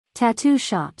Tattoo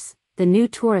shops, the new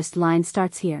tourist line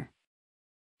starts here.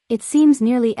 It seems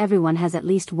nearly everyone has at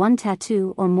least one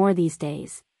tattoo or more these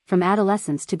days, from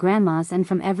adolescents to grandmas and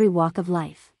from every walk of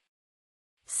life.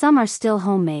 Some are still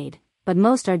homemade, but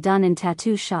most are done in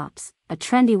tattoo shops, a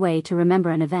trendy way to remember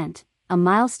an event, a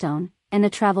milestone, and a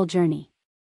travel journey.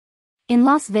 In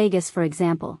Las Vegas, for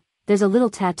example, there's a little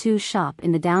tattoo shop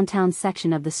in the downtown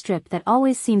section of the Strip that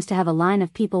always seems to have a line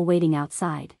of people waiting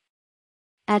outside.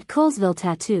 At Colesville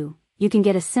Tattoo, you can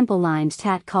get a simple lined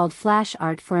tat called Flash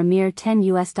Art for a mere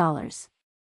 $10.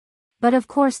 But of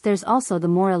course there's also the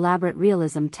more elaborate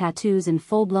realism tattoos in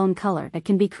full-blown color that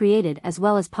can be created, as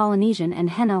well as Polynesian and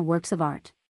henna works of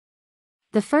art.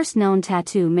 The first known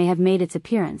tattoo may have made its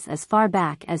appearance as far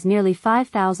back as nearly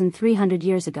 5,300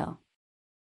 years ago.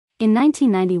 In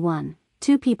 1991,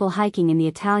 two people hiking in the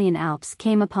Italian Alps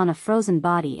came upon a frozen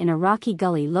body in a rocky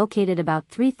gully located about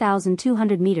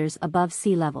 3,200 meters above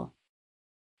sea level.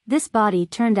 This body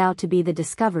turned out to be the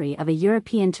discovery of a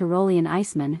European Tyrolean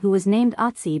iceman who was named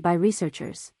Otzi by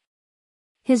researchers.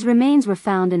 His remains were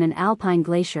found in an alpine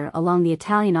glacier along the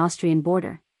Italian-Austrian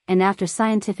border, and after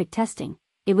scientific testing,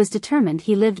 it was determined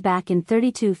he lived back in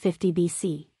 3250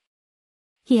 BC.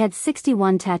 He had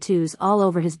 61 tattoos all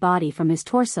over his body from his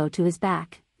torso to his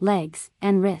back, legs,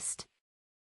 and wrist.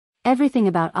 Everything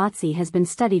about Otzi has been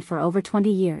studied for over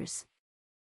 20 years.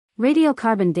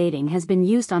 Radiocarbon dating has been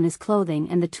used on his clothing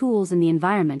and the tools in the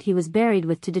environment he was buried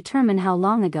with to determine how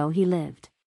long ago he lived.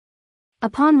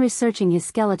 Upon researching his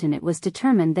skeleton, it was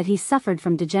determined that he suffered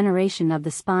from degeneration of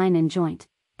the spine and joint,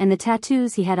 and the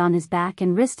tattoos he had on his back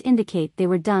and wrist indicate they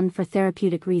were done for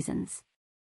therapeutic reasons.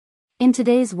 In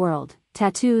today's world,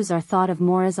 tattoos are thought of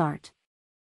more as art.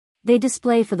 They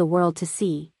display for the world to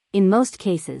see, in most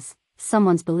cases,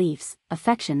 someone's beliefs,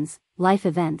 affections, life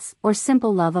events, or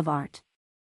simple love of art.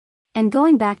 And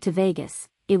going back to Vegas,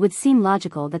 it would seem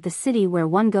logical that the city where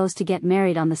one goes to get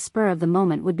married on the spur of the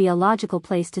moment would be a logical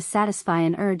place to satisfy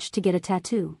an urge to get a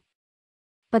tattoo.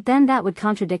 But then that would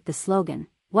contradict the slogan,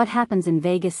 "What happens in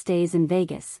Vegas stays in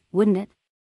Vegas," wouldn't it?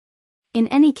 In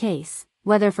any case,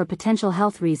 whether for potential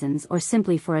health reasons or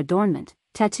simply for adornment,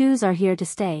 tattoos are here to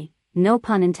stay, no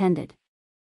pun intended.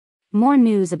 More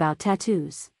news about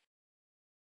tattoos.